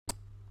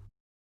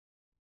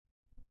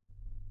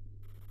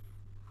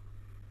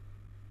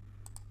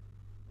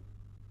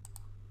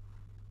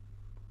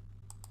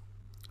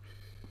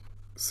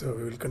So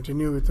we will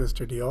continue with the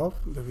study of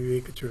the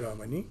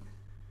Vivekachudamani.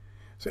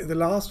 So in the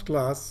last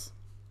class,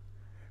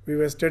 we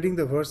were studying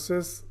the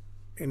verses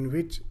in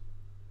which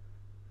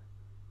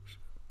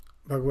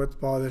Bhagavad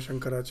Pada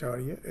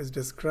Shankaracharya is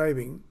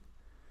describing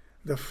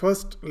the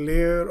first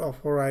layer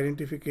of our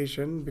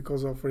identification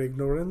because of our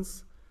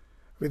ignorance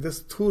with the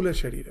Sthula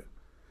Sharira.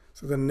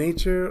 So the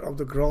nature of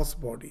the gross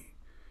body,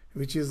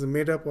 which is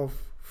made up of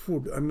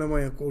food,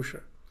 Annamaya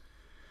Kosha,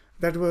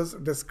 that was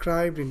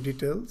described in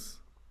details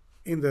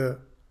in the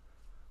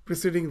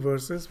preceding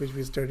verses which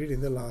we studied in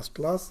the last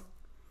class.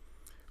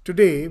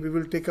 Today we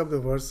will take up the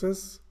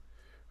verses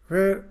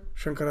where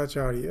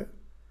Shankaracharya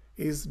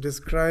is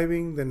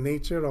describing the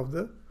nature of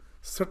the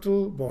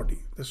subtle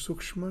body, the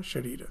Sukshma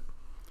Sharira.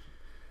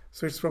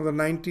 So it's from the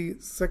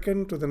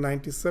 92nd to the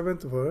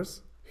 97th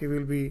verse. He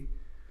will be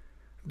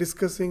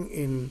discussing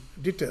in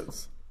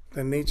details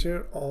the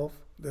nature of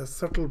the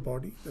subtle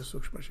body, the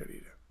Sukshma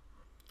Sharira.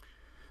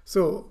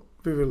 So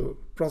we will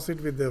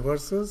proceed with the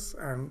verses,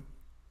 and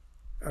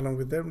along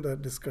with them the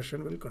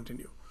discussion will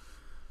continue.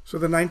 So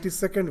the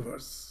 92nd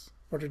verse,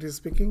 what it is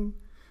speaking?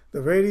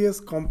 The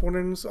various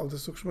components of the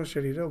Sukshma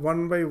Sharira,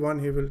 one by one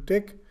he will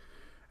take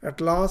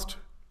at last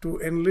to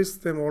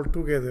enlist them all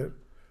together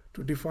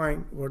to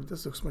define what the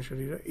Sukshma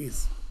Sharira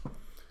is.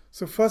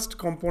 So first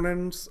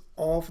components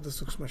of the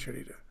Sukshma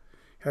Sharira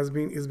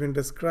is been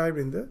described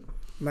in the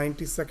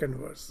 92nd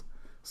verse.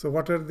 So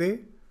what are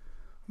they?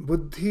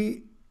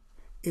 Buddhi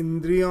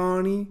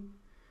Indriyani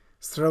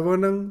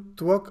Sravanam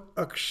Tvak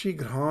Akshi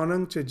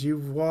Ghranam Cha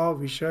Jivva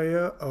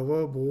Vishaya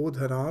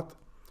Avabodhanat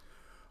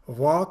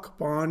Vak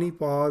Pani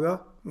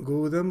Pada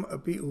Godam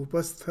Api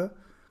Upastha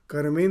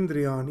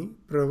Karmendriyani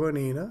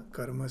Pravanena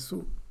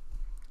Karmasu.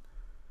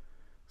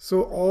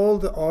 So all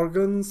the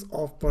organs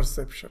of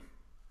perception,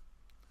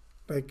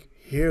 like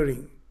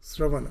hearing,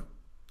 Sravana,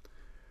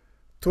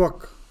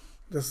 Tvak,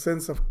 the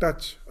sense of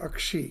touch,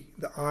 Akshi,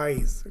 the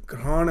eyes,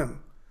 Ghranam,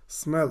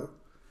 smell,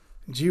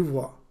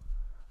 Jivva,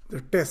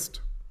 the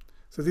taste.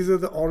 So these are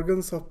the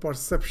organs of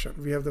perception.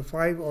 We have the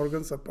 5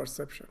 organs of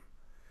perception.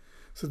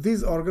 So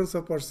these organs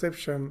of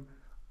perception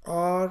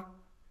are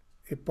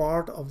a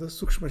part of the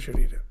Sukshma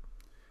Sharira.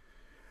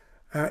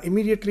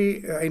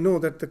 Immediately I know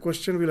that the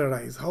question will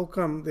arise, how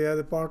come they are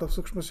the part of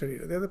Sukshma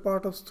Sharira? They are the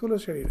part of Sthula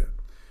Sharira.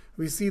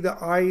 We see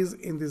the eyes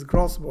in this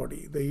gross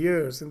body, the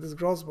ears in this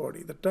gross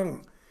body, the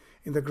tongue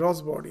in the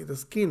gross body, the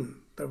skin,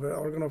 the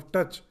organ of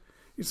touch.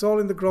 It's all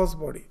in the gross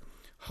body.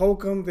 How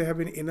come they have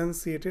been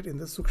enunciated in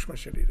the Sukshma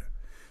Sharira?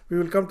 We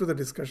will come to the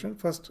discussion.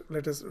 First,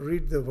 let us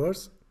read the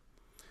verse.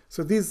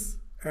 So these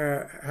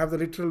have the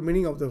literal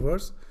meaning of the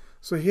verse.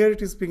 So here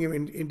it is being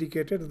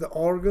indicated that the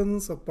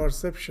organs of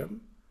perception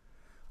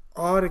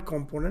are a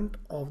component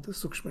of the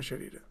Sukshma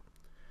Sharira.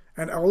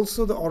 And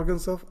also the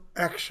organs of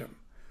action.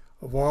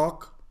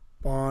 Vak,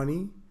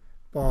 Pani,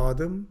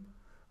 Padam,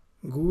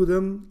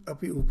 Gudam,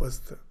 Api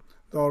Upastha.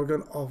 The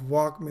organ of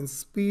Vak means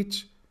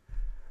speech,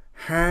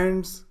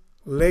 hands,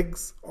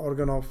 legs,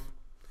 organ of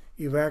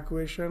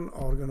evacuation,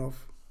 organ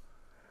of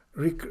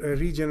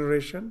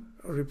regeneration,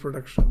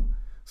 reproduction.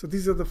 So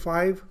these are the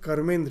 5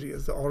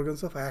 karmendriyas, the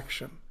organs of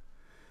action,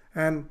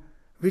 and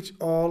which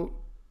all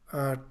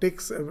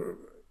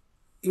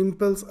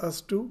impels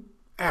us to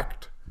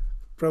act.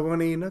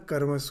 Pravanena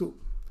karmasu.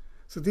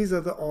 So these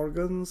are the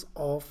organs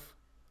of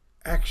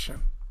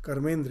action,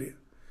 karmendriya.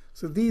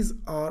 So these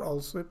are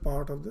also a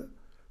part of the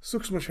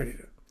Sukshma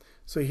Sharira.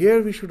 So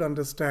here we should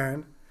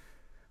understand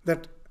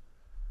that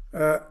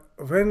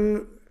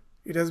when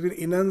it has been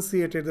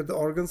enunciated that the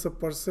organs of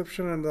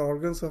perception and the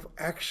organs of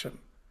action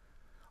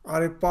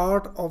are a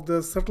part of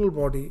the subtle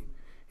body,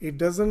 it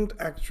doesn't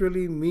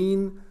actually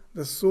mean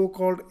the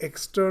so-called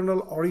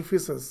external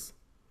orifices.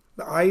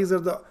 The eyes are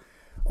the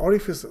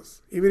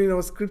orifices. Even in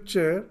our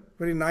scripture,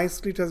 very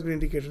nicely it has been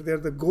indicated, they are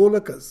the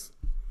golakas.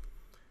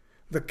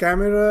 The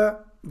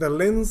camera, the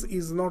lens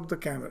is not the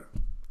camera,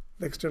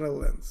 the external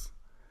lens.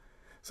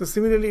 So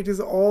similarly, it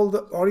is all the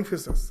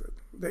orifices.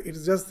 It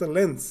is just the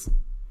lens.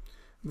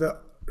 The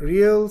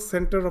real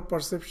center of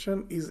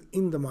perception is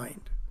in the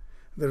mind.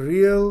 The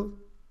real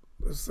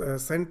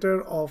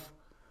center of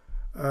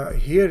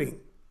hearing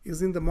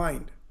is in the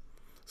mind.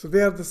 So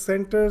they are the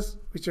centers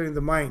which are in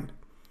the mind.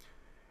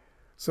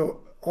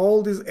 So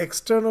all these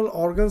external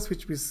organs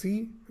which we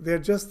see, they are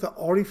just the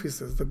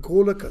orifices, the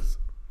golakas,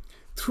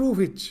 through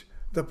which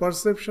the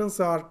perceptions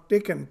are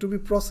taken to be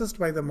processed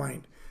by the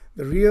mind.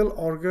 The real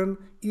organ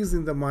is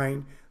in the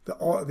mind.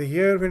 The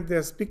here when they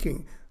are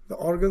speaking, the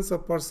organs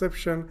of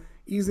perception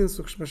is in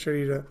Sukshma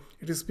Sharira.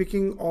 It is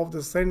speaking of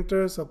the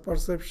centers of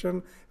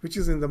perception which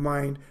is in the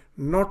mind,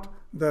 not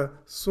the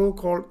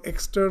so-called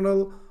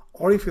external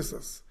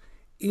orifices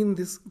in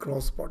this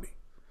gross body.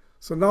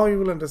 So now you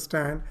will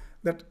understand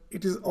that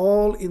it is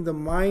all in the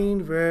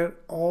mind where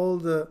all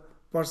the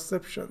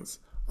perceptions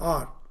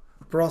are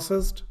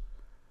processed,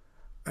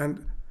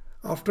 and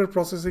after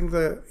processing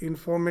the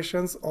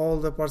informations, all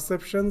the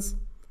perceptions,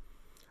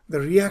 the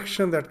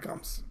reaction that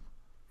comes,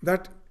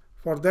 that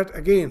for that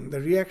again the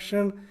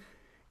reaction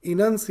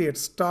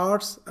enunciates,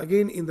 starts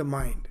again in the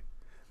mind.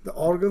 The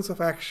organs of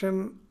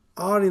action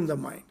are in the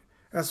mind.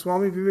 As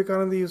Swami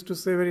Vivekananda used to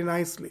say very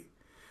nicely,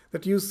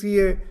 that you see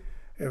a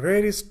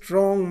very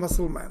strong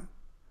muscle man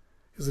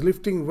is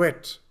lifting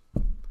weight,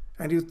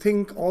 and you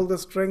think all the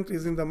strength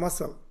is in the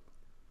muscle.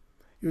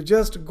 You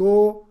just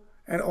go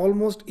an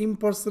almost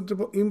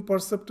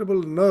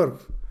imperceptible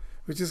nerve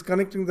which is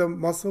connecting the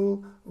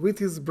muscle with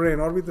his brain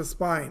or with the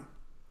spine.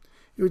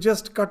 You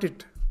just cut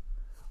it.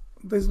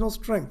 There is no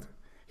strength.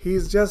 He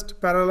is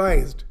just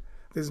paralyzed.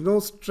 There is no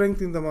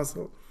strength in the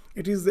muscle.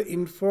 It is the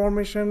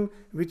information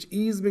which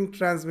is being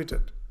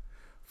transmitted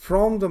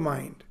from the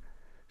mind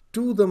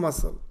to the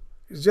muscle.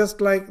 It's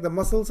just like the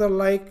muscles are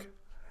like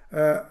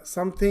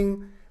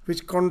something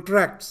which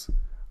contracts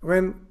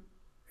when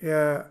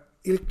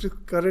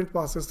electric current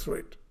passes through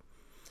it.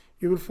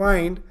 You will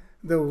find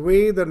the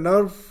way the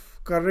nerve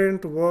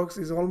current works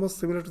is almost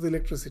similar to the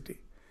electricity.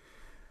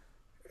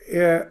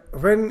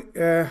 When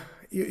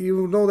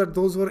you know that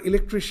those who are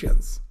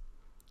electricians,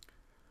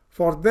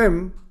 for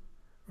them,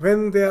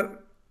 when they are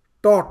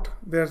taught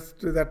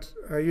that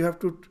you have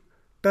to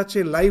touch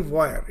a live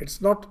wire,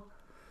 it's not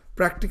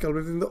practical.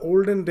 But in the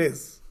olden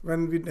days,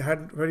 when we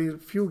had very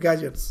few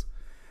gadgets,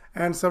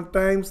 and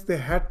sometimes they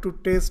had to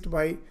test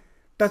by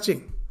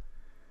touching.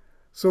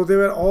 So they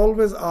were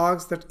always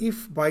asked that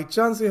if by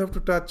chance you have to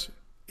touch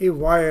a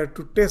wire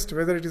to test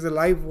whether it is a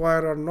live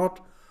wire or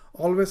not,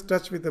 always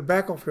touch with the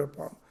back of your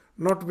palm,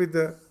 not with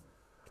the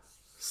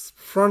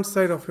front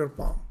side of your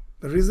palm.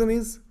 The reason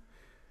is,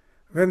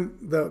 when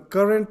the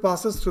current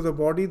passes through the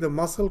body, the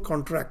muscle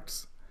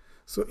contracts.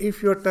 So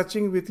if you are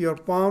touching with your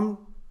palm,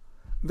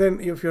 then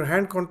if your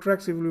hand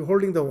contracts, you will be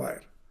holding the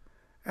wire,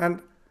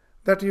 and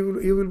that you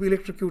will be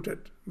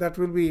electrocuted. That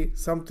will be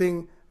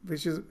something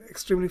which is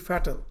extremely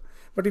fatal.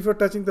 But if you are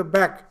touching the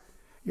back,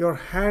 your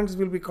hands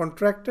will be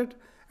contracted,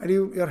 and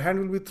your hand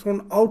will be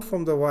thrown out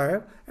from the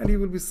wire, and you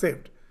will be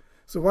saved.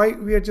 So why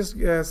we are just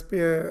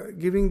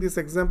giving this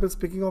example,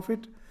 speaking of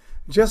it?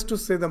 Just to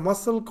say the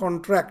muscle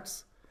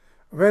contracts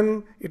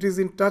when it is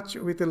in touch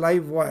with a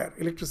live wire,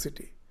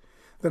 electricity.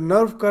 The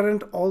nerve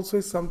current also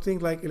is something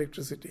like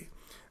electricity.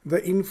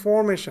 The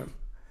information,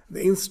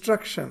 the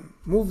instruction,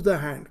 move the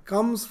hand,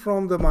 comes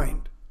from the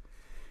mind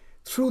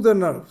through the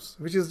nerves,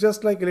 which is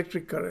just like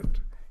electric current.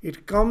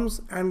 It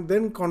comes and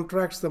then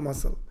contracts the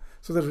muscle.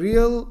 So the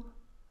real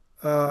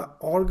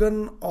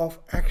organ of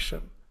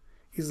action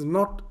is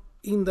not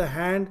in the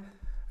hand,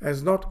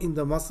 as not in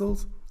the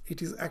muscles.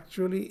 It is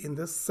actually in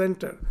the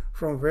center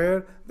from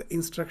where the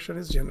instruction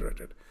is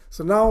generated.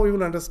 So now we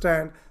will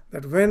understand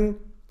that when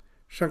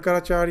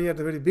Shankaracharya at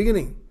the very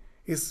beginning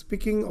is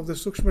speaking of the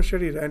Sukshma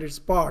Sharira and its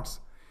parts,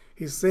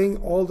 he is saying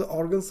all the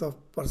organs of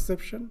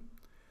perception.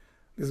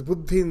 This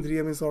Buddhi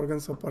Indriya means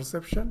organs of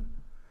perception.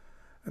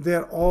 They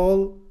are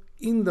all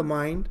in the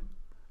mind.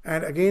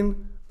 And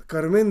again, the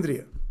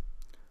Karmendriya,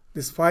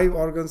 these 5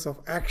 organs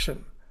of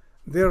action,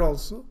 they are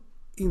also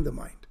in the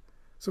mind.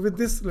 So with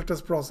this, let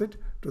us proceed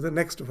to the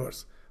next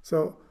verse.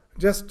 So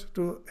just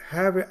to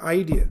have an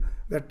idea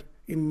that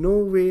in no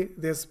way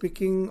they are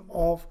speaking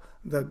of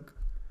the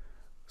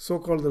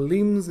so-called the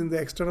limbs in the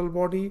external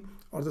body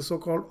or the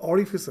so-called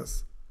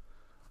orifices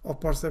of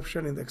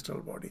perception in the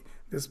external body.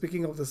 They are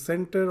speaking of the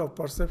center of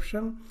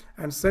perception,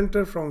 and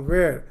center from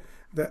where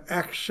the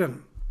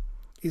action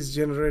is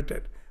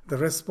generated, the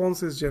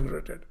response is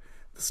generated.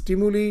 The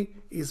stimuli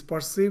is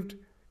perceived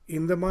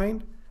in the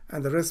mind,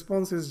 and the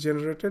response is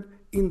generated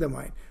in the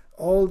mind.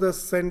 All the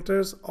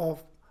centers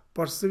of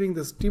perceiving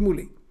the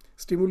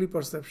stimuli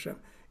perception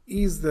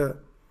is the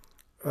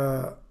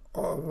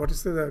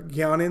the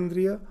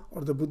Jnanendriya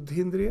or the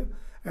Buddhindriya,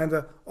 and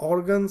the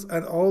organs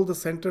and all the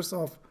centers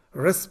of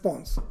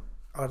response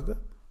are the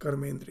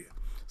Karmendriya.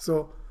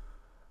 So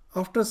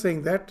after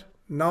saying that,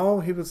 now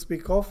he will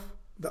speak of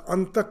the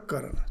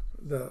Antakarana,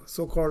 the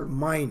so-called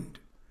mind.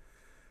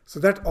 So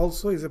that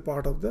also is a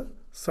part of the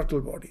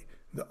subtle body.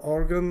 The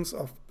organs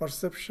of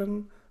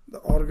perception, the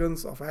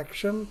organs of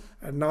action,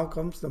 and now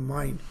comes the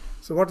mind.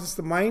 So what is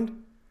the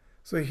mind?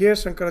 So here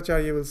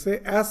Shankaracharya will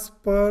say, as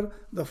per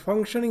the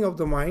functioning of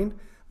the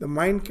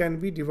mind can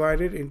be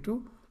divided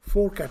into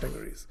 4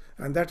 categories,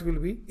 and that will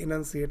be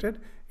enunciated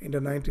in the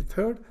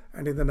 93rd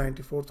and in the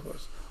 94th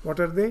verse. What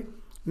are they?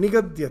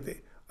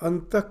 Nigadyate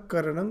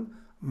antakaranam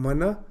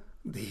mana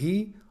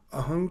dhi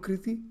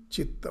ahankriti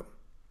chittam.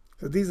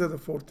 So these are the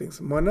 4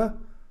 things. Mana,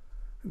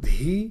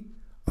 dhi,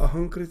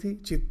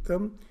 ahankriti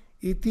chittam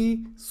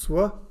iti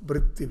swa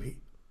vrittibhi.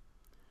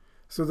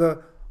 So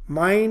the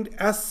mind,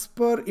 as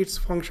per its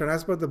function,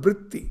 as per the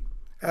vritti,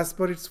 as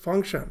per its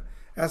function,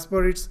 as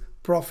per its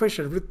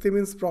profession. Vritti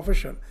means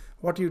profession,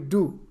 what you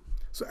do.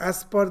 So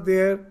as per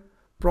their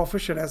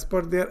profession, as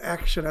per their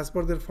action, as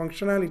per their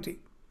functionality,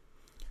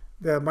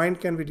 the mind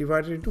can be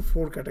divided into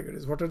 4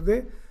 categories. What are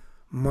they?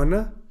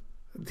 Mana,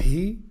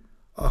 dhi,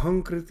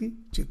 ahankriti,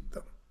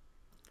 chittam.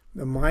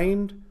 The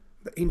mind,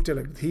 the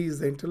intellect. Dhi is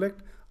the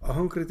intellect,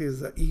 ahankriti is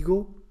the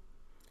ego,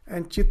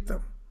 and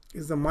chittam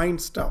is the mind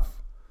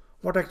stuff.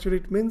 What actually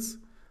it means?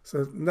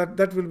 So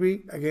that will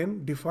be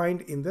again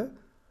defined in the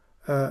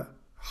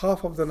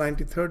half of the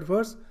 93rd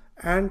verse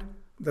and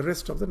the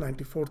rest of the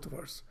 94th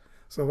verse.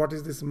 So what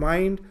is this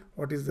mind,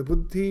 what is the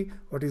buddhi,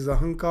 what is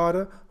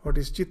ahankara, what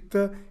is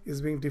chitta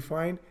is being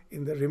defined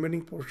in the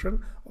remaining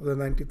portion of the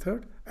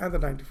 93rd and the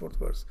 94th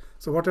verse.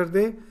 So what are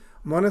they?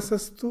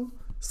 Manasastu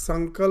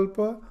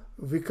sankalpa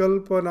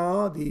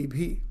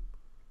vikalpanadibhi.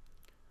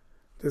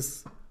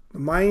 This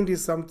mind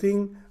is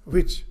something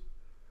which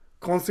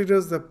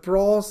considers the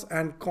pros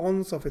and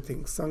cons of a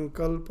thing.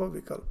 Sankalpa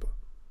vikalpa.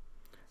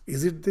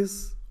 Is it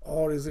this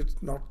or is it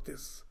not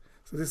this?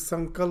 So this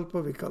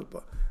sankalpa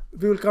vikalpa.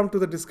 We will come to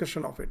the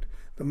discussion of it.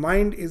 The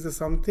mind is the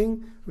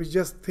something which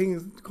just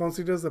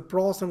considers the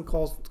pros and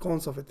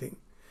cons of a thing.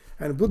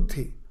 And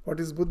buddhi, what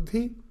is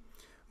buddhi?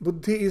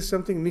 Buddhi is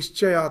something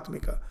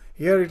nishchayatmika.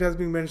 Here it has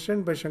been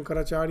mentioned by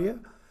Shankaracharya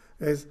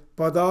as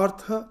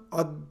padartha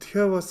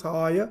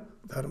adhyavasaya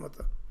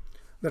dharmata.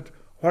 That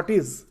what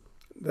is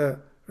the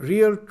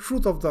real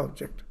truth of the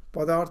object?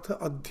 Padartha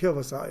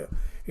adhyavasaya.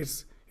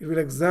 It will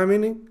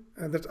examine it,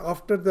 and that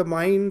after the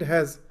mind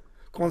has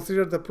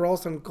considered the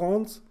pros and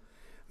cons,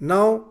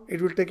 now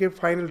it will take a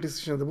final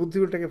decision. The buddhi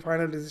will take a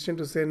final decision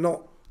to say,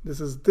 no, this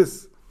is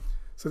this.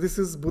 So this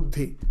is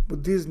buddhi.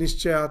 Buddhi is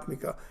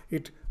nishchayatmika.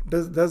 It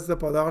does the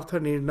padartha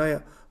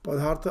nirnaya,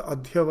 padartha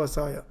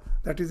adhyavasaya.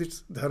 That is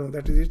its dharma,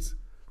 that is its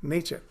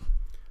nature.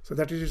 So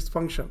that is its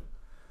function.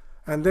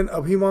 And then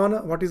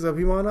abhimana. What is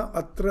abhimana?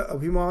 Atra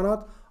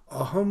abhimanat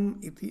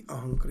aham iti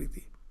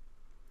ahankriti.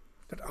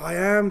 That I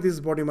am this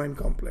body-mind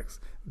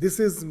complex. This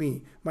is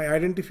me. My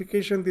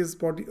identification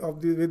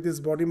with this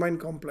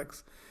body-mind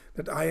complex.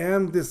 That I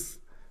am this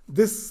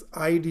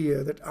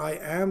idea, that I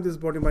am this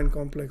body-mind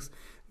complex.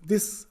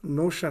 This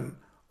notion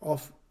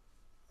of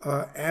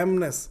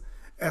amness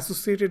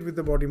associated with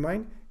the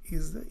body-mind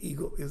is the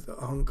ego, is the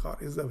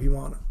ahankar, is the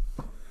abhimana.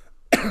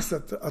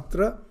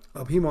 Atra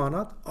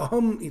abhimanat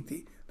aham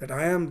iti. That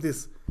I am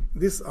this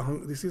is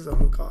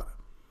ahankar.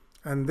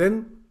 And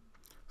then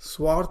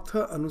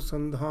swartha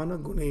anusandhana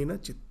gunena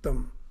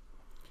chittam.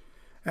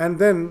 And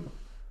then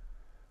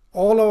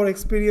all our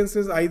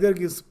experiences either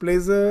gives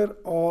pleasure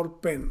or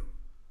pain.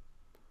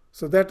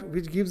 So that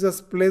which gives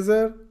us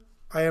pleasure,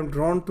 I am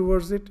drawn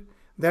towards it.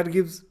 That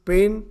gives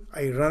pain,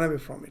 I run away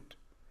from it.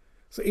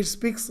 So it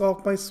speaks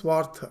of my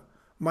swartha,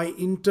 my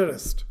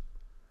interest.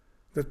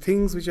 The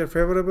things which are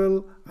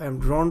favorable, I am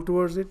drawn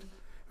towards it.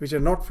 Which are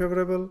not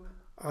favorable,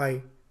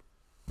 I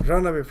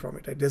run away from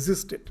it. I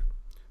desist it.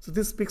 So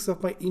this speaks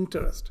of my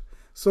interest.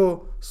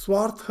 So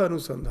swartha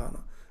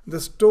anusandhana,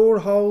 the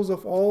storehouse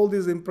of all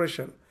these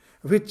impression,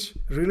 which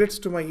relates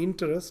to my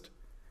interest,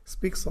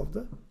 speaks of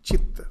the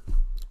chitta.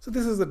 So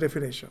this is the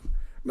definition.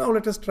 Now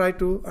let us try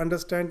to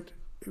understand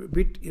a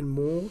bit in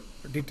more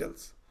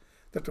details.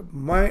 That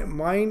my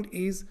mind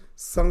is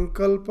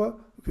sankalpa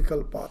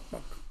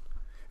vikalpatmak.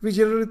 We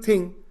generally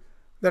think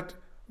that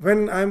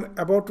when I am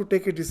about to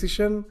take a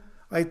decision,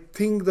 I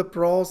think the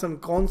pros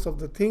and cons of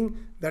the thing.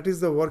 That is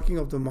the working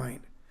of the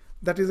mind.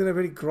 That is in a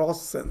very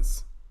gross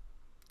sense.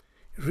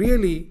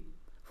 Really,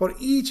 for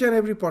each and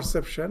every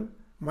perception,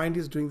 mind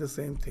is doing the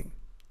same thing.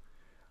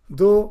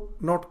 Though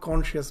not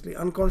consciously,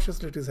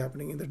 unconsciously it is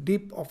happening in the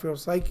deep of your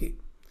psyche.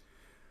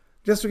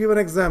 Just to give an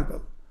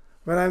example,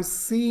 when I am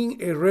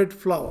seeing a red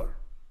flower,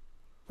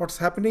 what's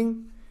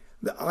happening?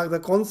 The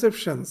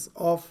conceptions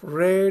of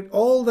red,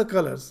 all the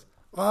colors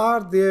are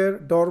there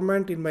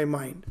dormant in my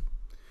mind.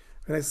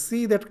 When I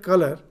see that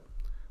color,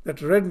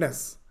 that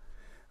redness,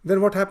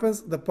 then what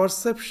happens? The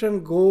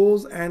perception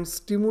goes and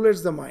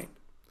stimulates the mind.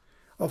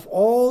 Of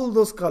all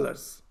those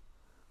colors,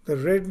 the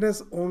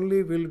redness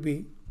only will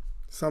be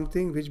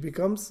something which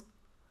becomes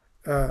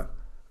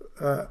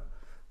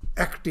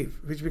active,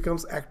 which will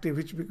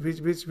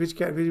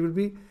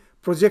be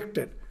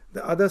projected.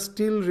 The other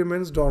still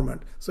remains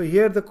dormant. So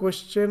here the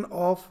question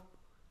of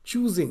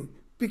choosing,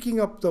 picking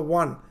up the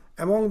one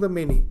among the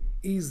many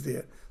is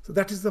there. So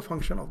that is the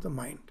function of the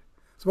mind.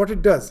 So what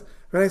it does,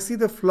 when I see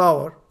the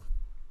flower,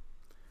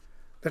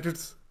 that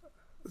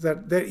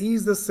there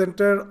is the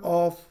center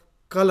of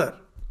color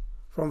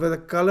from where the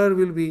color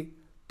will be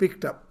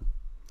picked up.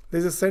 There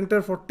is a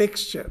center for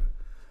texture,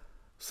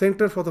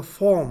 center for the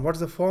form. What is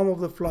the form of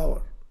the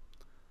flower?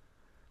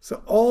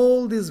 So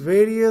all these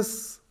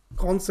various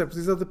concepts,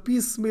 these are the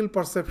piecemeal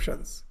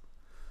perceptions.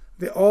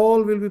 They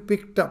all will be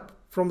picked up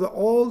from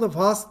all the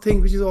vast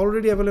thing which is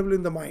already available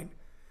in the mind.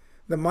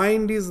 The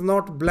mind is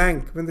not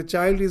blank. When the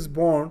child is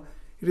born,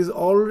 it is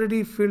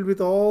already filled with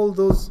all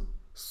those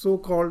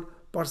so-called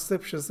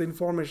perceptions,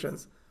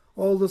 informations.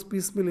 All those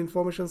piecemeal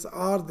informations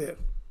are there.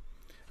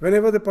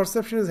 Whenever the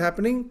perception is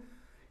happening,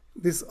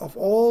 this of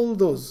all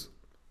those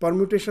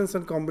permutations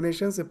and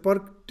combinations, a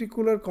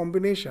particular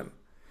combination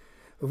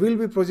will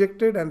be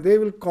projected and they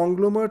will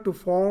conglomerate to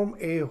form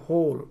a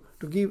whole,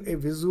 to give a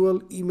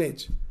visual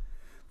image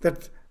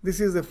that this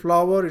is a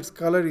flower, its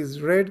color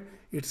is red,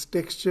 its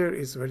texture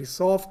is very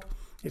soft,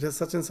 it has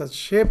such and such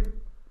shape.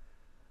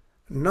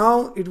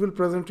 Now it will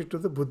present it to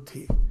the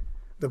buddhi.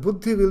 The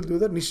buddhi will do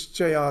the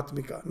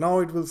nishchayatmika. Now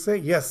it will say,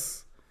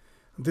 yes,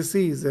 this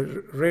is a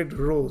red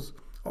rose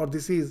or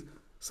this is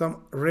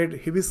some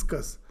red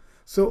hibiscus.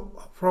 So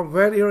from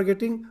where you are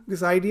getting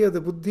this idea,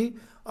 the buddhi,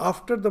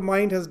 after the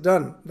mind has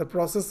done the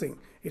processing,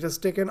 it has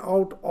taken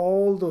out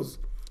all those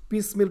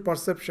piecemeal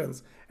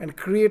perceptions and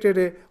created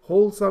a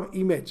wholesome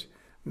image.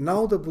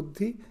 Now the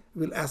buddhi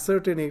will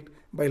ascertain it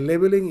by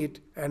labeling it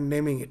and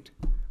naming it.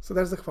 So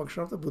that's the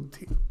function of the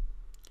buddhi.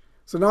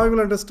 So now you will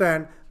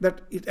understand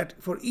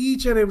that for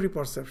each and every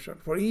perception,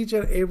 for each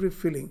and every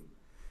feeling,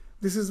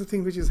 this is the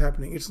thing which is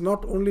happening. It's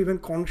not only when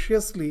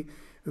consciously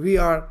we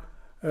are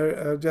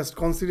just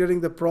considering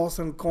the pros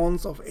and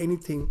cons of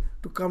anything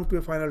to come to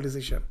a final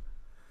decision.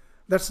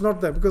 That's not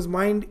that, because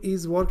mind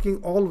is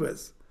working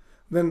always.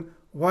 Then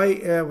why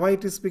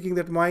it is speaking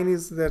that mind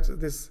is that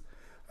this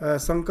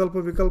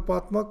sankalpa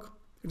vikalpatmak?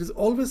 It is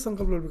always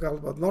sankalpa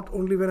vikalpat, not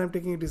only when I'm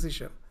taking a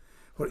decision.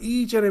 For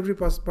each and every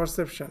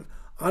perception,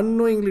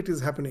 unknowingly it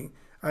is happening.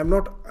 I'm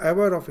not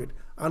aware of it.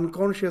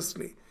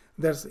 Unconsciously,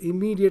 that's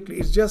immediately.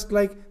 It's just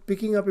like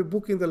picking up a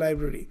book in the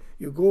library.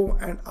 You go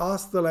and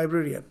ask the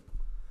librarian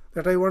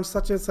that I want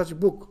such and such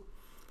book.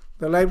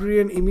 The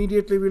librarian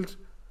immediately will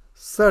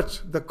search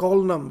the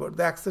call number,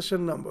 the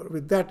accession number.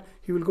 With that,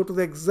 he will go to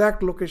the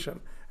exact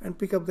location and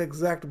pick up the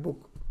exact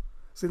book.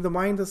 So in the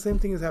mind, the same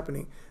thing is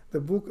happening.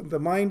 The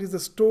mind is the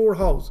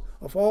storehouse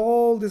of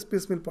all these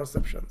piecemeal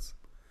perceptions.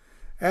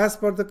 As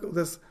per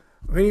this,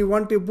 when you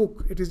want a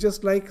book, it is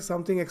just like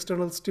something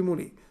external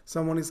stimuli.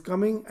 Someone is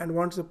coming and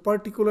wants a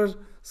particular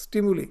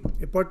stimuli,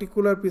 a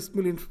particular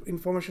piecemeal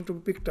information to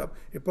be picked up,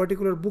 a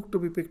particular book to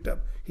be picked up.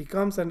 He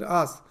comes and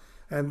asks,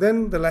 and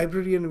then the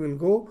librarian will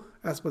go,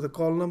 as per the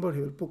call number,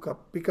 he will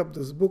pick up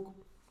this book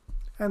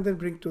and then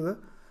bring to the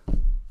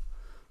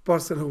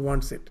person who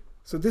wants it.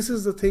 So this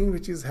is the thing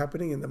which is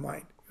happening in the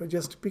mind. You're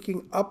just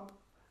picking up,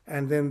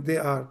 and then they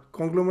are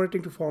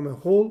conglomerating to form a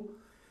whole.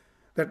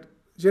 That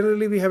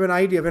generally we have an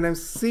idea, when I'm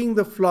seeing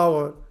the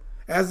flower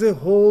as a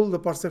whole, the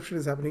perception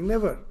is happening.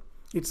 Never.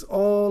 It's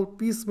all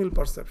piecemeal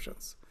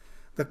perceptions.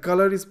 The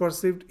color is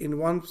perceived in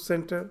one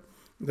center,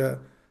 the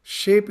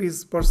shape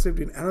is perceived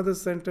in another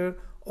center.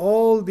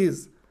 All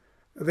these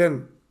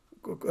then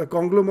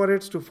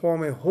conglomerates to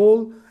form a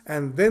whole,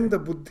 and then the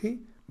buddhi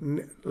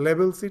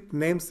labels it,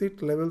 names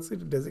it, labels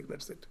it,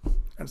 designates it,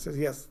 and says,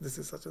 yes, this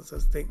is such and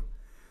such thing.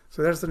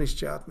 So that's the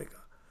nishchayatmika.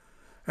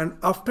 And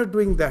after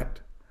doing that,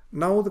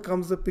 now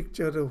comes the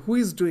picture of who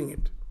is doing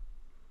it.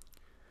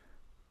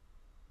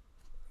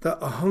 The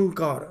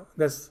ahankara,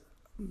 that's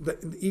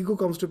the ego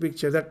comes to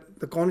picture, that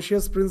the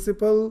conscious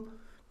principle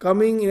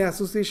coming in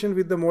association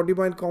with the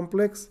body-mind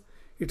complex,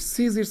 it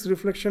sees its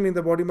reflection in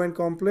the body-mind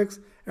complex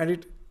and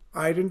it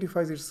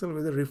identifies itself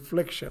with a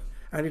reflection,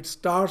 and it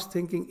starts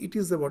thinking it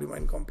is the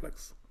body-mind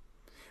complex.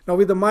 Now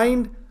with the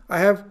mind, I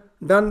have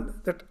done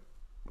that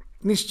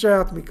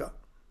nishchayatmika,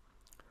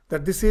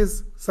 that this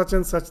is such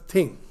and such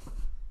thing.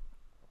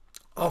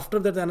 After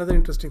that, another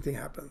interesting thing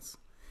happens.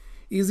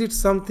 Is it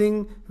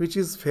something which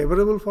is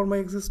favorable for my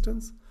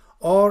existence,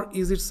 or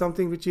is it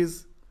something which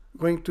is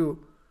going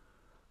to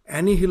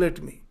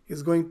annihilate me,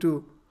 is going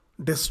to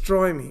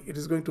destroy me, it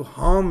is going to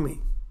harm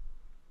me?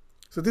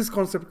 So this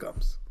concept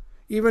comes.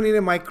 Even in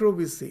a microbe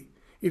we see,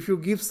 if you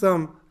give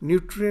some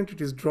nutrient,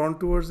 it is drawn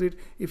towards it.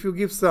 If you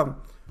give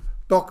some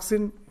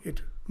toxin,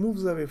 it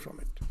moves away from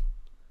it.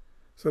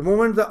 So the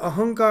moment the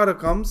ahankara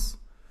comes,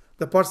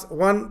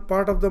 one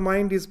part of the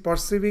mind is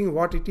perceiving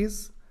what it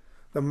is.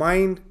 The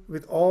mind,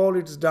 with all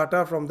its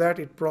data from that,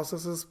 it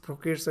processes,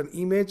 procreates an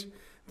image.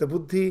 The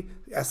buddhi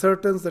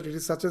ascertains that it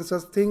is such and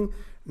such thing.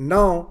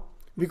 Now,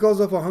 because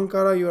of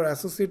ahankara, you are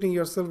associating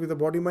yourself with the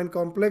body-mind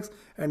complex,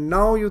 and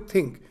now you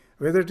think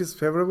whether it is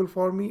favorable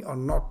for me or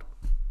not.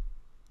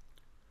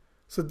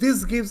 So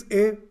this gives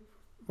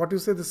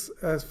this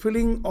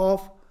feeling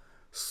of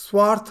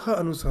swartha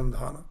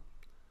anusandhana,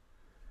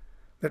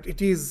 that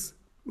it is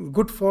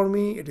good for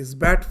me, it is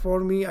bad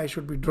for me, I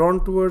should be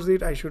drawn towards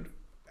it, I should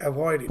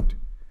avoid it.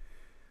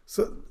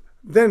 So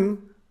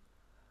then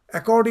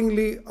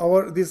accordingly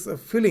this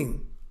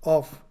feeling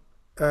of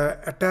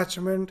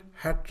attachment,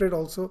 hatred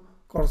also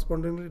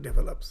correspondingly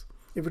develops.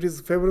 If it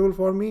is favorable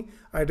for me,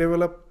 I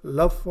develop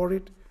love for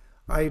it,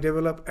 I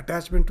develop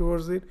attachment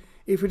towards it.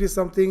 If it is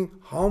something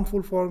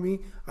harmful for me,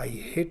 I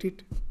hate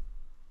it.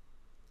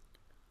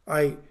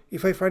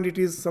 If I find it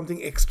is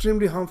something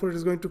extremely harmful, it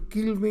is going to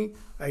kill me,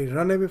 I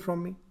run away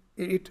from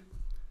it.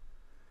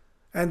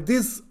 And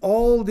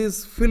all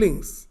these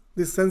feelings,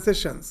 these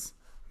sensations,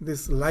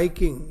 this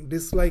liking,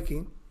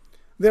 disliking,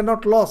 they are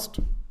not lost.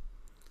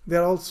 They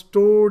are all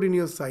stored in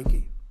your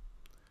psyche.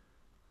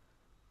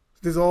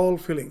 These all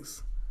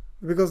feelings,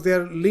 because they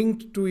are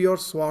linked to your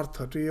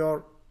swartha, to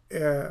your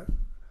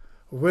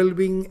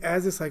well-being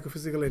as a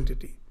psychophysical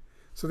entity.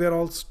 So they are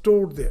all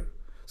stored there.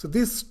 So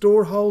this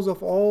storehouse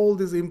of all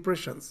these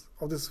impressions,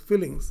 of these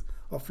feelings,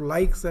 of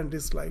likes and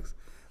dislikes,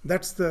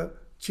 that's the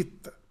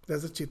chitta.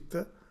 There's a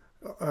chitta.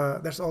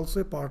 That's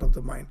also a part of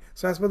the mind.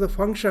 So as per the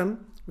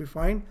function, we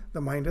find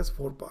the mind has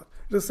 4 parts.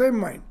 It's the same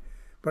mind.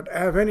 But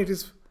when it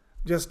is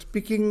just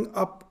picking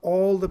up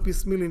all the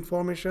piecemeal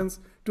informations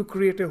to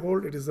create a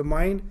whole, it is the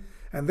mind.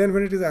 And then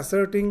when it is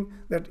asserting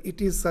that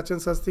it is such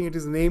and such thing, it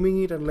is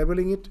naming it and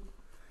labeling it,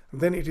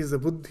 then it is the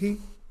buddhi.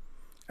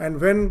 And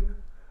when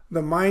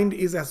the mind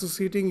is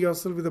associating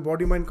yourself with the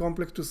body-mind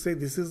complex to say,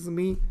 this is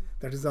me,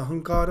 that is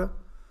ahankara,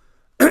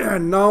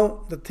 and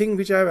now the thing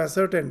which I have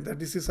ascertained, that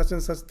this is such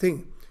and such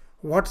thing,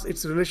 what's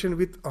its relation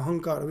with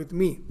ahankara, with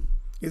me?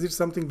 Is it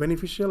something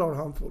beneficial or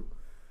harmful?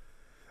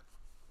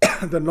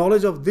 The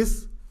knowledge of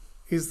this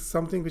is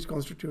something which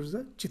constitutes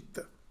the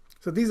chitta.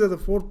 So these are the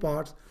 4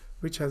 parts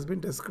which has been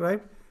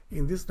described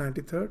in this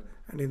 93rd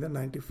and in the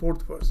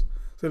 94th verse.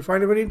 So you'll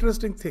find a very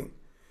interesting thing.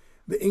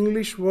 The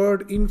English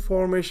word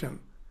information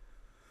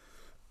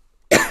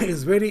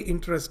is very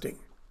interesting,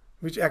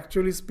 which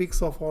actually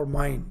speaks of our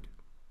mind.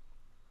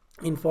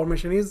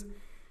 Information is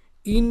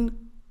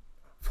in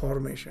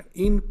formation,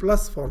 in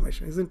plus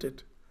formation, isn't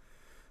it?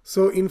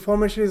 So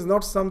information is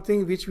not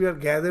something which we are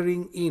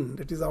gathering in,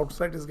 that is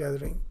outside is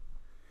gathering.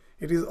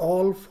 It is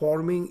all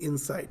forming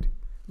inside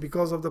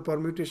because of the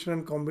permutation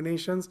and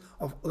combinations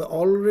of the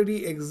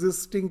already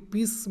existing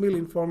piecemeal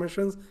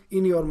informations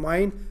in your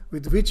mind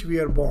with which we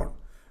are born.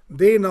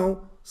 They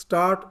now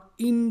start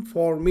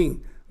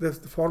informing. The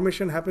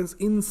formation happens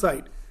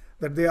inside,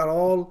 that they are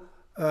all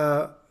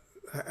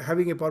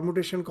having a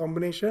permutation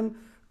combination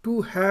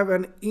to have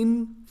an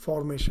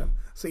information.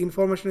 So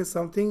information is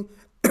something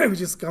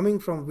which is coming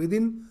from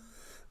within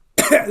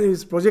and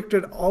is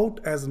projected out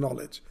as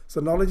knowledge. So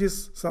knowledge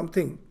is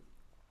something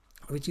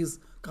which is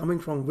coming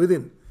from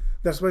within.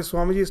 That's why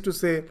Swamiji used to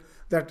say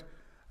that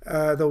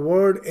the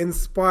word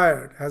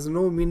inspired has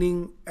no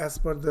meaning as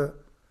per the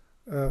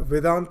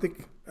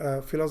Vedantic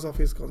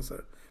philosophy is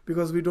concerned.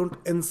 Because we don't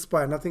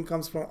inspire, nothing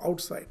comes from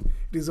outside.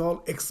 It is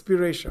all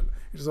expiration.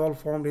 It is all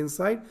formed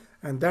inside,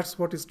 and that's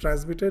what is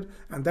transmitted,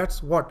 and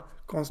that's what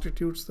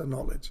constitutes the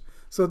knowledge.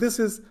 So this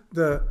is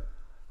the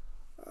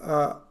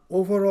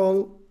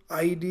overall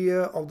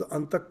idea of the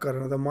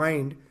antakarana, the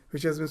mind,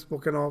 which has been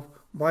spoken of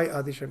by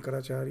Adi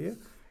Shankaracharya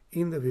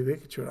in the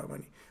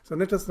Vivekachudamani. So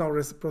let us now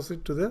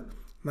proceed to the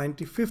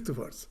 95th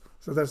verse.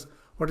 So that's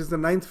what is the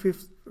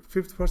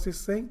 95th verse is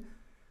saying?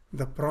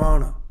 The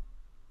prana,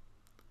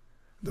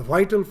 the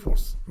vital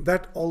force,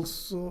 that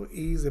also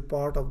is a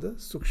part of the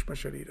Sukshma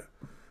Sharira.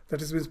 That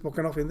has been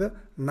spoken of in the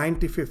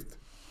 95th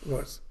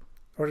verse.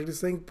 What it is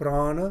saying?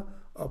 Prana,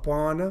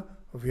 apana,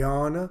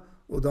 vyana,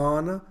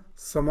 udana,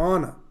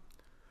 samana,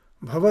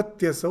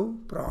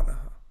 bhavatyasau prana.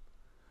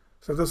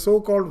 So the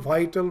so-called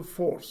vital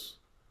force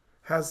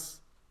has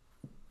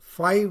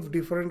 5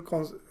 different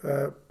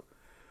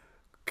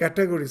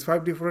categories,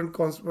 5 different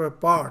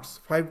parts,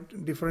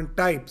 5 different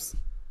types,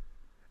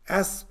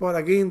 as per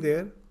again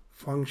their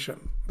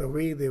function, the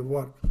way they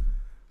work.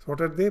 So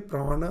what are they?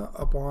 Prana,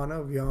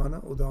 apana,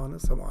 vyana, udana,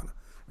 samana.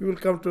 We will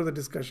come to the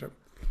discussion.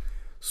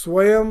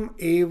 Swayam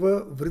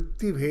eva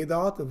vritti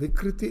vedat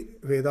vikriti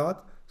vedat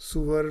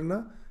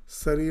suvarna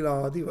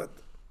sariradivat.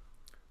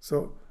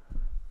 So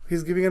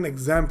he's giving an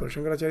example.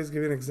 Shankaracharya is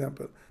giving an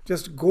example.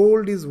 Just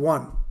gold is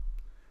one,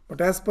 but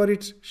as per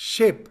its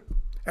shape,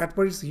 as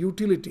per its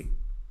utility,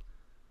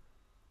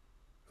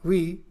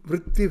 we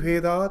vritti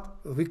vedat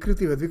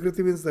vikriti vedat. Vikriti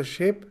means the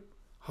shape,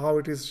 how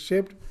it is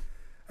shaped,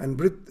 and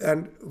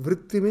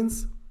vritti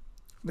means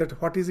that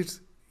what is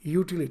its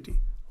utility,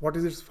 what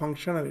is its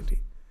functionality.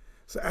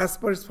 So as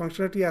per its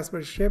functionality, as per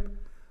its shape,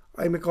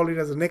 I may call it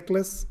as a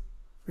necklace,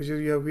 which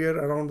you wear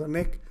around the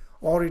neck,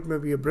 or it may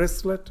be a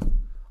bracelet,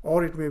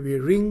 or it may be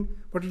a ring,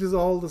 but it is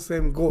all the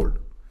same gold.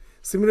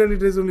 Similarly,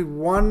 there is only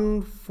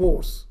one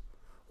force,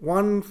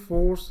 one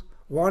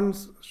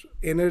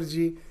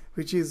energy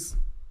which is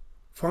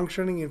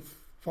functioning in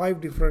 5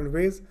 different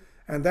ways,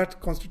 and that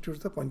constitutes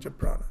the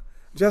Panchaprana.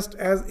 Just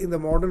as in the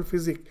modern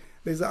physics,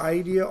 there is the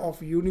idea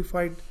of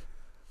unified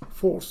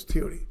force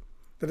theory,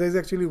 that there is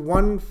actually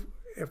one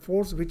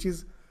force which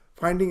is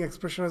finding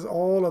expression as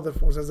all other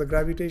forces, as the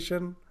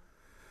gravitation,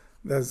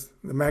 as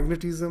the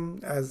magnetism,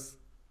 as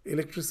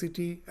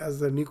electricity, as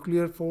the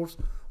nuclear force,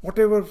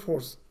 whatever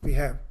force we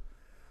have,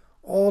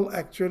 all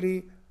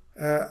actually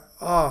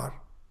are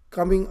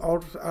coming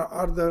out,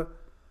 are the,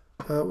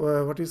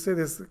 what you say,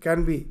 this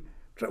can be,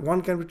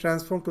 one can be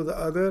transformed to the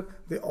other.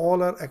 They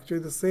all are actually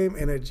the same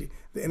energy.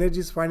 The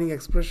energy is finding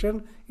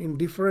expression in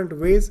different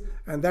ways,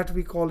 and that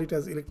we call it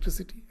as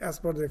electricity as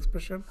per the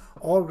expression,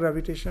 or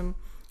gravitation,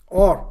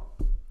 or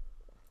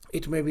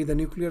it may be the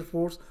nuclear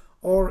force,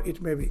 or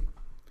it may be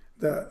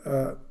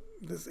the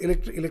this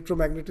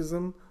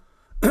electromagnetism,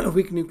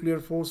 weak nuclear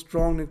force,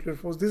 strong nuclear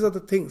force. These are the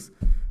things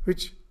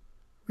which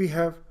we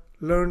have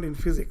learned in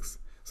physics.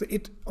 So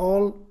it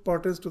all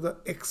pertains to the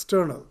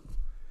external.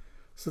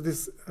 So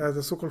this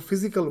the so-called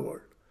physical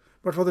world.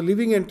 But for the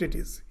living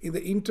entities in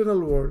the internal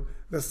world,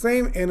 the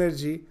same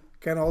energy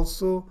can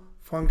also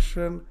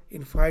function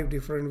in 5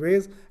 different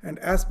ways, and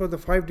as per the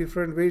 5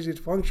 different ways it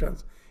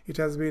functions, it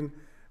has been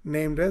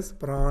named as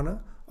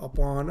prana,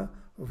 apana,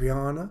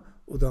 vyana,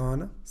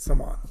 udana,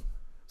 samana.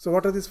 So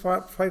what are these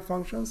 5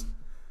 functions?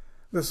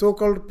 The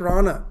so-called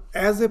prana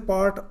as a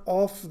part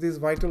of this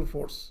vital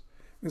force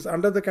means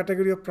under the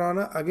category of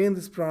prana, again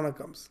this prana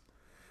comes.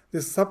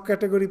 This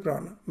subcategory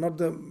prana, not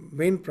the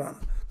main prana.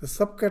 The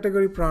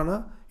subcategory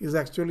prana is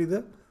actually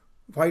the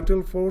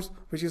vital force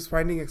which is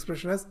finding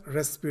expression as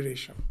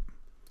respiration.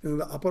 in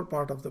the upper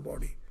part of the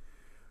body.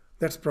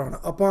 That's prana.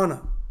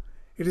 Apana,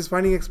 it is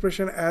finding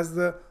expression as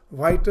the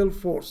vital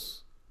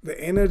force, the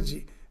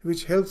energy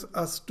which helps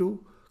us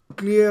to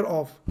clear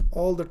off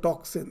all the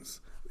toxins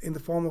in the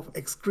form of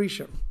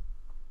excretion,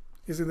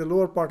 is in the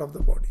lower part of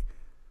the body.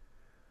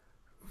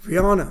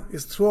 Vyana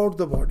is throughout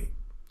the body.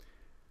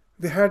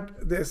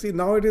 See,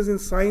 nowadays in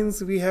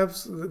science we have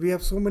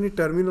so many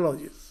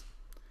terminologies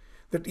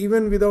that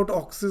even without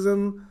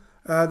oxygen,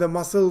 the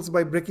muscles,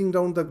 by breaking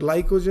down the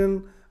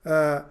glycogen,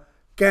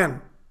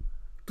 can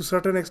to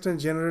certain extent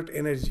generate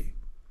energy.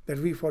 That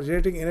for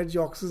generating energy,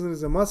 oxygen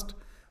is a must,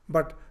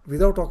 but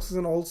without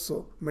oxygen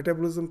also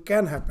metabolism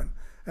can happen,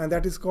 and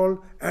that is called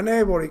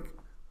anaerobic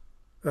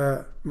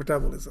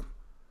metabolism.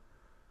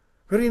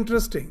 Very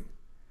interesting.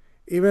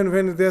 Even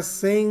when they are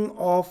saying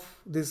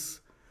of this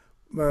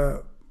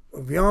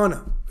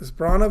Vyana, this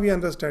prana we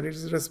understand, it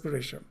is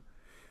respiration.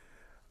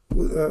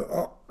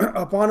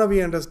 Apana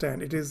we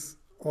understand, it is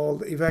all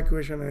the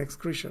evacuation and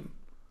excretion.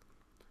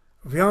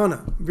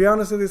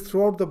 Vyana says is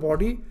throughout the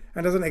body,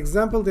 and as an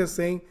example they are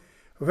saying,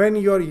 when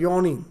you are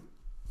yawning,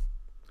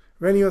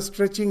 when you are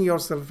stretching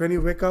yourself, when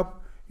you wake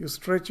up, you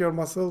stretch your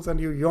muscles and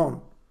you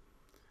yawn.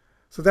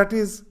 So that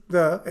is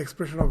the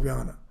expression of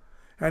Vyana.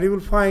 And you will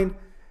find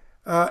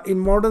in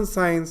modern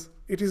science,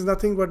 it is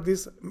nothing but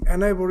this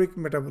anaerobic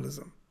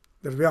metabolism,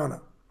 the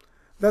Vyana.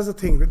 That's the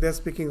thing that they are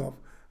speaking of.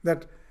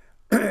 That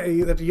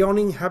that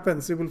yawning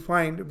happens, you will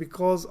find,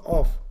 because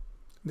of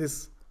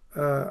this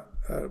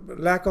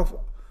lack of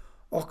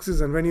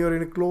oxygen. When you are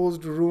in a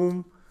closed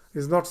room, there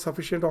is not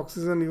sufficient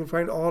oxygen, you will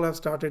find all have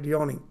started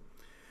yawning.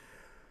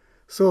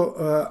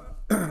 So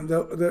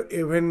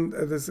when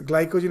this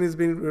glycogen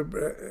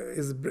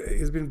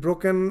is been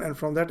broken, and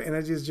from that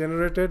energy is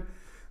generated,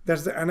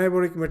 that's the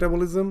anaerobic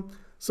metabolism.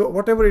 So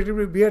whatever it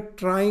will be, we are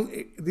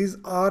trying. These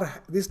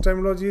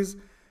terminologies,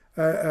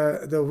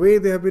 the way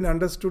they have been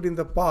understood in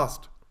the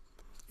past,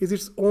 is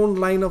its own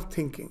line of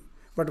thinking.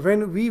 But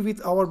when we,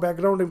 with our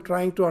background, are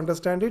trying to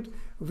understand it,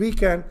 we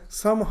can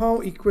somehow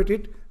equate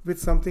it with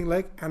something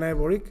like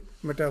anaerobic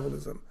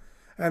metabolism.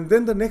 And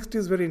then the next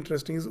is very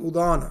interesting, is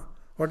Udana.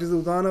 What is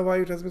Udana? Why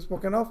it has been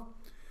spoken of?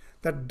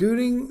 That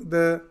during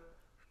the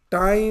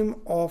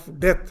time of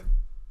death,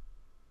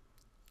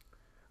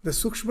 the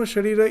Sukshma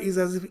Sharira is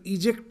as if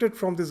ejected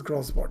from this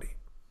gross body.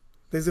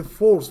 There is a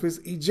force which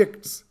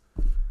ejects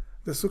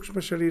the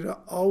Sukshma Sharira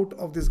out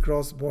of this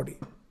gross body.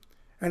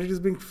 And it is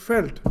being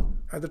felt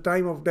at the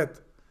time of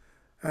death.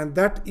 And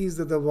that is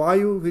the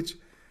Vayu, which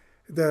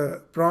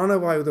the Prana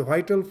Vayu, the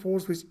vital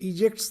force which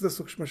ejects the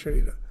Sukshma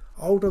Sharira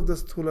out of the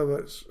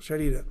Sthula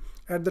Sharira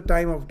at the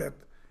time of death,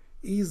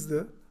 is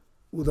the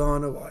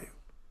Udana Vayu.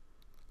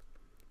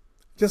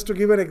 Just to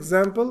give an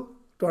example,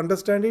 to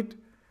understand it,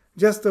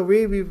 just the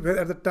way we,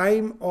 at the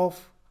time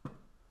of,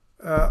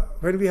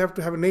 when we have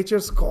to have a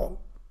nature's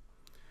call,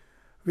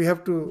 we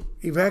have to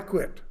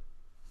evacuate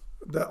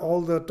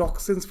all the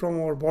toxins from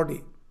our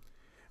body.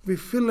 We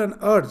feel an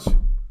urge.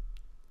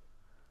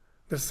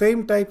 The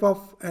same type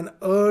of an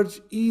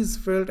urge is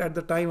felt at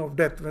the time of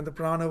death, when the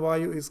prana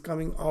vayu is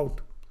coming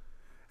out.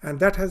 And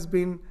that has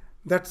been,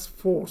 that's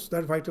force,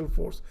 that vital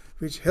force,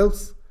 which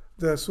helps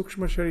the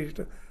Sukshma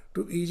Sharira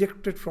to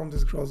eject it from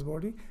this gross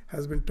body,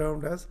 has been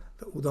termed as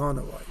the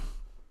Udana Vayu.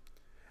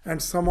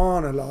 And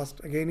Samana,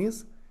 last again,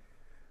 is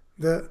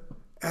the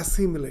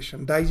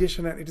assimilation,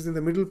 digestion, and it is in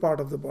the middle part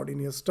of the body, in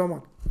your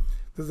stomach.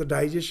 There's the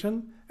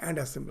digestion and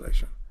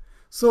assimilation.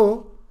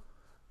 So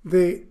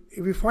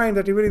we find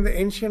that even in the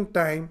ancient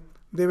time,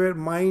 they were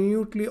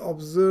minutely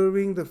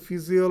observing the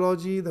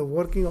physiology, the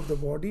working of the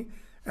body,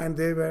 and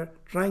they were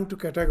trying to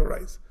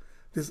categorize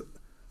this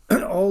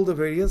all the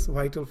various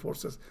vital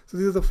forces. So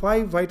these are the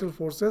 5 vital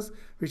forces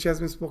which has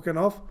been spoken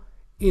of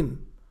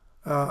in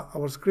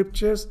our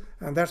scriptures,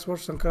 and that's what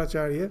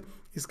Shankaracharya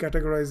is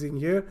categorizing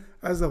here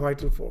as the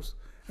vital force.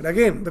 And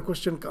again the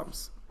question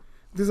comes,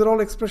 these are all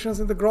expressions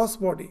in the gross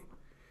body.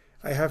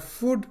 I have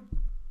food,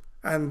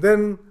 and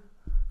then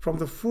from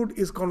the food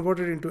is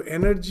converted into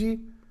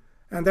energy,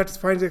 and that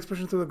finds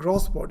expression to the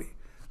gross body.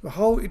 So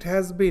how it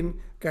has been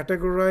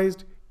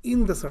categorized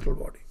in the subtle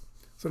body.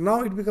 So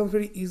now it becomes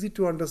very easy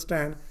to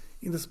understand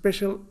in this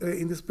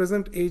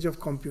present age of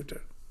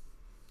computer,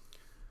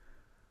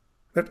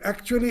 that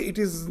actually it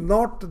is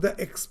not the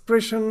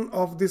expression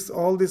of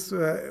all this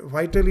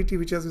vitality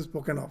which has been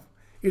spoken of.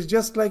 It's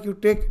just like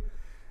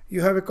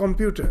you have a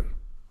computer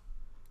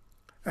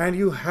and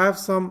you have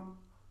some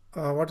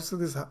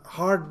this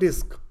hard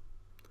disk.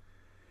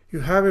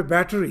 You have a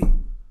battery.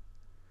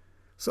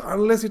 So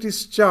unless it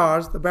is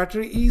charged, the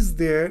battery is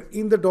there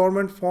in the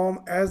dormant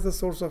form as the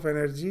source of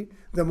energy.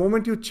 The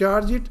moment you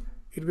charge it,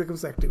 it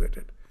becomes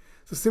activated.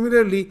 So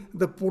similarly,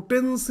 the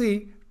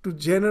potency to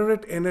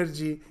generate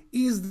energy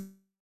is